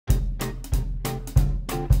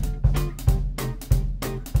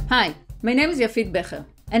Hi, my name is Yafit Becher,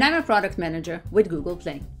 and I'm a product manager with Google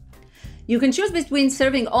Play. You can choose between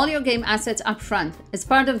serving all your game assets up front as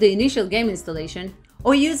part of the initial game installation,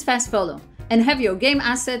 or use Fast Follow and have your game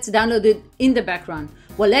assets downloaded in the background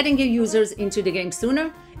while letting your users into the game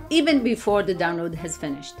sooner, even before the download has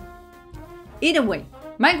finished. Either way,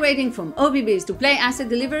 migrating from OBBs to Play Asset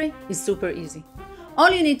Delivery is super easy.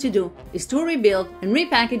 All you need to do is to rebuild and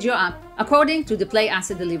repackage your app according to the Play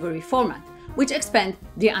Asset Delivery format, which expand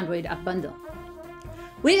the Android app bundle.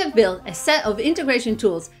 We have built a set of integration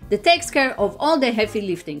tools that takes care of all the heavy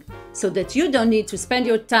lifting, so that you don't need to spend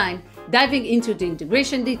your time diving into the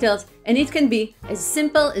integration details, and it can be as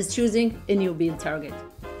simple as choosing a new build target.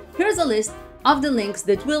 Here's a list of the links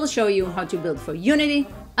that will show you how to build for Unity,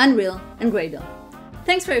 Unreal, and Gradle.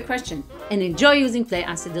 Thanks for your question, and enjoy using Play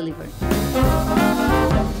Asset Delivery.